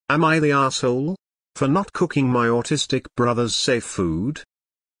Am I the asshole? For not cooking my autistic brother's safe food?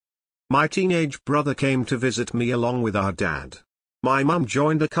 My teenage brother came to visit me along with our dad. My mum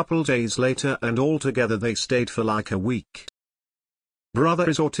joined a couple days later and altogether they stayed for like a week. Brother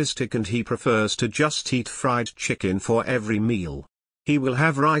is autistic and he prefers to just eat fried chicken for every meal. He will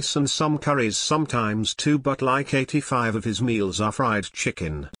have rice and some curries sometimes too, but like 85 of his meals are fried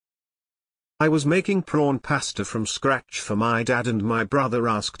chicken. I was making prawn pasta from scratch for my dad and my brother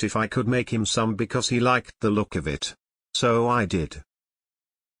asked if I could make him some because he liked the look of it. So I did.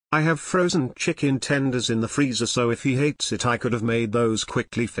 I have frozen chicken tenders in the freezer, so if he hates it I could have made those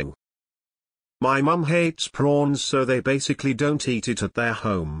quickly for. My mum hates prawns, so they basically don't eat it at their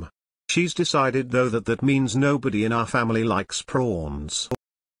home. She's decided though that means nobody in our family likes prawns.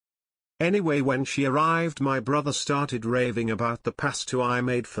 Anyway, when she arrived my brother started raving about the pasta I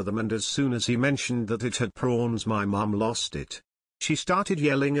made for them, and as soon as he mentioned that it had prawns my mum lost it. She started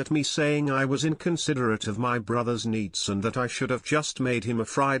yelling at me saying I was inconsiderate of my brother's needs and that I should have just made him a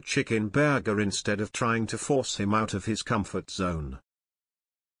fried chicken burger instead of trying to force him out of his comfort zone.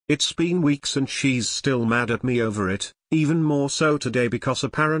 It's been weeks and she's still mad at me over it, even more so today because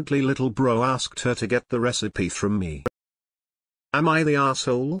apparently little bro asked her to get the recipe from me. Am I the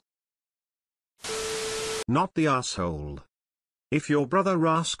asshole? Not the asshole. If your brother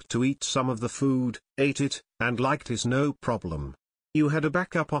asked to eat some of the food, ate it, and liked it, no problem. You had a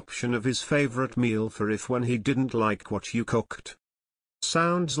backup option of his favorite meal for if when he didn't like what you cooked.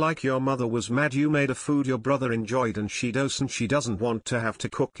 Sounds like your mother was mad you made a food your brother enjoyed and she doesn't want to have to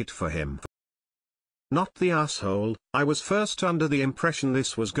cook it for him. Not the asshole. I was first under the impression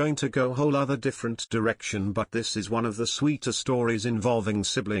this was going to go a whole other different direction, but this is one of the sweeter stories involving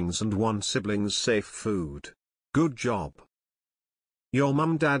siblings and one sibling's safe food. Good job. Your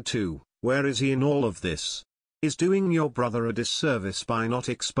mum dad too, where is he in all of this? Is doing your brother a disservice by not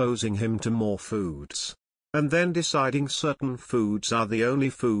exposing him to more foods. And then deciding certain foods are the only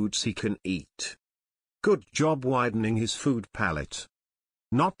foods he can eat. Good job widening his food palette.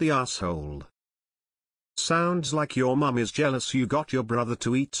 Not the asshole. Sounds like your mum is jealous you got your brother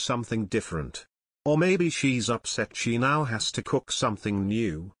to eat something different. Or maybe she's upset she now has to cook something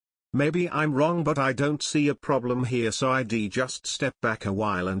new. Maybe I'm wrong, but I don't see a problem here, so I'd just step back a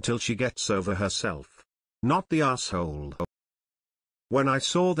while until she gets over herself. Not the asshole. When I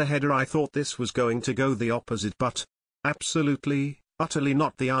saw the header I thought this was going to go the opposite, but absolutely, utterly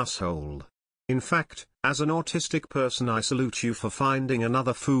not the asshole. In fact, as an autistic person I salute you for finding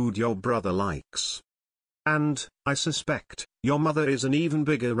another food your brother likes. And, I suspect, your mother is an even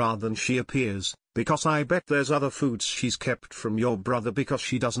bigger rat than she appears, because I bet there's other foods she's kept from your brother because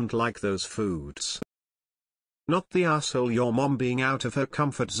she doesn't like those foods. Not the asshole. Your mom being out of her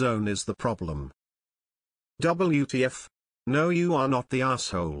comfort zone is the problem. WTF? No, you are not the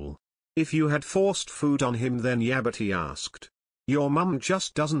asshole. If you had forced food on him then yeah, but he asked. Your mum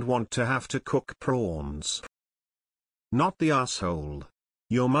just doesn't want to have to cook prawns. Not the asshole.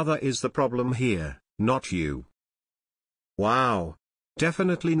 Your mother is the problem here, not you. Wow.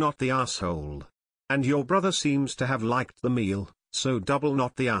 Definitely not the asshole. And your brother seems to have liked the meal, so double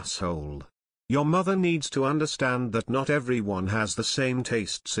not the asshole. Your mother needs to understand that not everyone has the same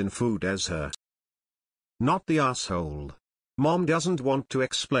tastes in food as her. Not the asshole. Mom doesn't want to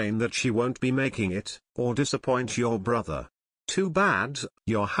explain that she won't be making it, or disappoint your brother. Too bad,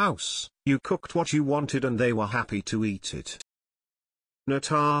 your house, you cooked what you wanted and they were happy to eat it.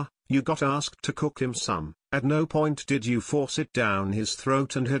 Nata, you got asked to cook him some, at no point did you force it down his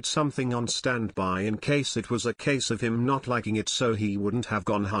throat and had something on standby in case it was a case of him not liking it so he wouldn't have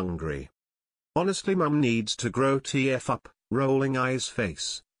gone hungry. Honestly, mum needs to grow TF up, rolling eyes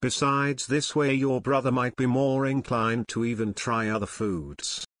face. Besides, this way your brother might be more inclined to even try other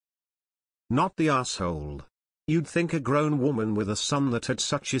foods. Not the asshole. You'd think a grown woman with a son that had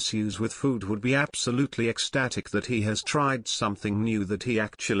such issues with food would be absolutely ecstatic that he has tried something new that he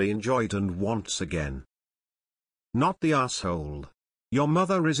actually enjoyed and wants again. Not the asshole. Your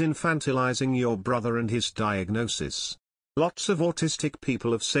mother is infantilizing your brother and his diagnosis. Lots of autistic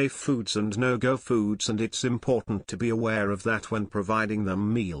people have safe foods and no-go foods, and it's important to be aware of that when providing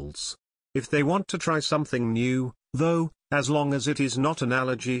them meals. If they want to try something new, though, as long as it is not an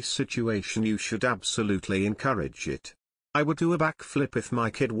allergy situation, you should absolutely encourage it. I would do a backflip if my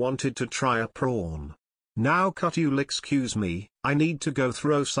kid wanted to try a prawn. Now cut, you'll excuse me, I need to go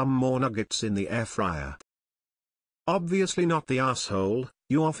throw some more nuggets in the air fryer. Obviously not the asshole.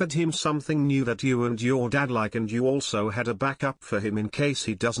 You offered him something new that you and your dad like, and you also had a backup for him in case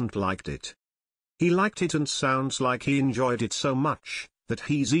he doesn't liked it. He liked it and sounds like he enjoyed it so much, that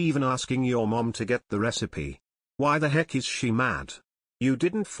he's even asking your mom to get the recipe. Why the heck is she mad? You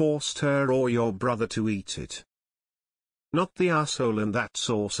didn't force her or your brother to eat it. Not the asshole, and that's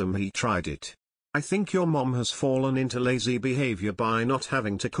awesome he tried it. I think your mom has fallen into lazy behavior by not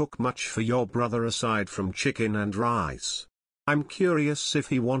having to cook much for your brother aside from chicken and rice. I'm curious if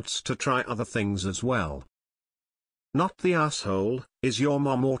he wants to try other things as well. Not the asshole, is your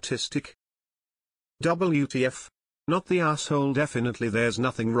mom autistic? WTF? Not the asshole. Definitely there's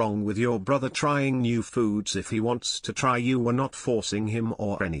nothing wrong with your brother trying new foods if he wants to try. You were not forcing him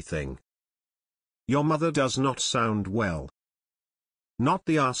or anything. Your mother does not sound well. Not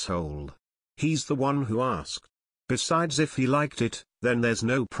the asshole. He's the one who asked. Besides, if he liked it, then there's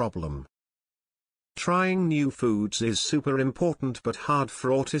no problem. Trying new foods is super important but hard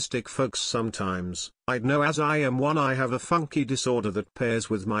for autistic folks sometimes. I'd know, as I am one. I have a funky disorder that pairs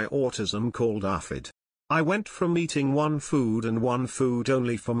with my autism called AITA. I went from eating one food and one food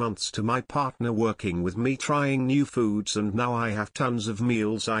only for months to my partner working with me trying new foods, and now I have tons of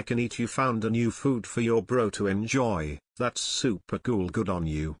meals I can eat. You found a new food for your bro to enjoy. That's super cool. Good on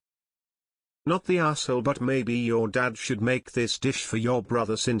you. Not the asshole, but maybe your dad should make this dish for your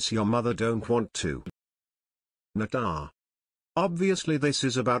brother since your mother don't want to. Nata. Obviously this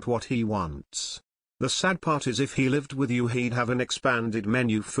is about what he wants. The sad part is if he lived with you he'd have an expanded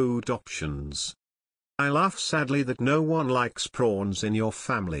menu food options. I laugh sadly that no one likes prawns in your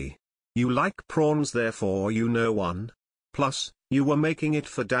family. You like prawns, therefore you know one. Plus, you were making it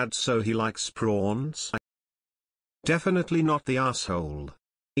for dad, so he likes prawns. Definitely not the asshole.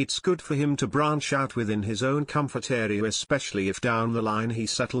 It's good for him to branch out within his own comfort area, especially if down the line he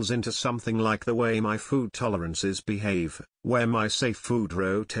settles into something like the way my food tolerances behave, where my safe food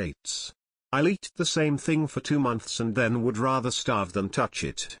rotates. I'll eat the same thing for 2 months and then would rather starve than touch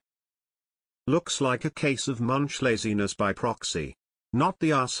it. Looks like a case of munch laziness by proxy. Not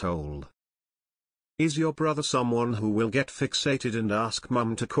the asshole. Is your brother someone who will get fixated and ask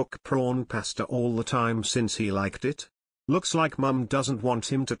mum to cook prawn pasta all the time since he liked it? Looks like mum doesn't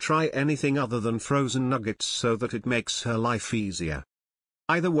want him to try anything other than frozen nuggets so that it makes her life easier.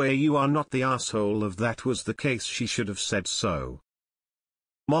 Either way, you are not the asshole. If that was the case, she should have said so.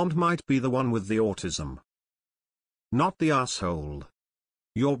 Mom might be the one with the autism. Not the asshole.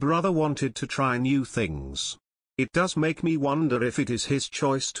 Your brother wanted to try new things. It does make me wonder if it is his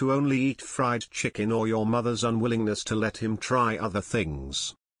choice to only eat fried chicken or your mother's unwillingness to let him try other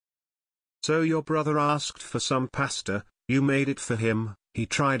things. So your brother asked for some pasta, you made it for him, he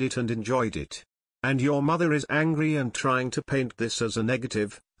tried it and enjoyed it. And your mother is angry and trying to paint this as a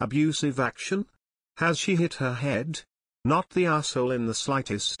negative, abusive action? Has she hit her head? Not the asshole in the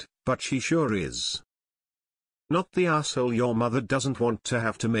slightest, but she sure is. Not the asshole. Your mother doesn't want to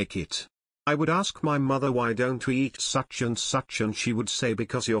have to make it. I would ask my mother, why don't we eat such, and she would say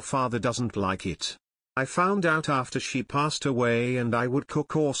because your father doesn't like it. I found out after she passed away, and I would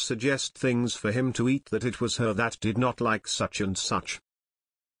cook or suggest things for him to eat that it was her that did not like such and such.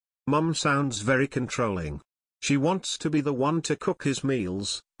 Mum sounds very controlling. She wants to be the one to cook his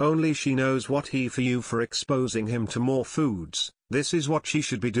meals, only she knows what he for you for exposing him to more foods. This is what she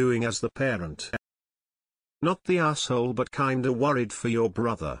should be doing as the parent. Not the asshole, but kinda worried for your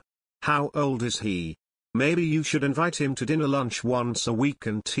brother. How old is he? Maybe you should invite him to dinner lunch once a week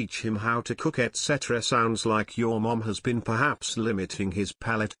and teach him how to cook, etc. Sounds like your mom has been perhaps limiting his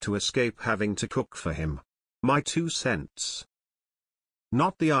palate to escape having to cook for him. My 2 cents.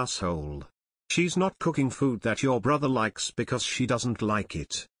 Not the asshole. She's not cooking food that your brother likes because she doesn't like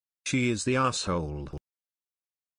it. She is the asshole.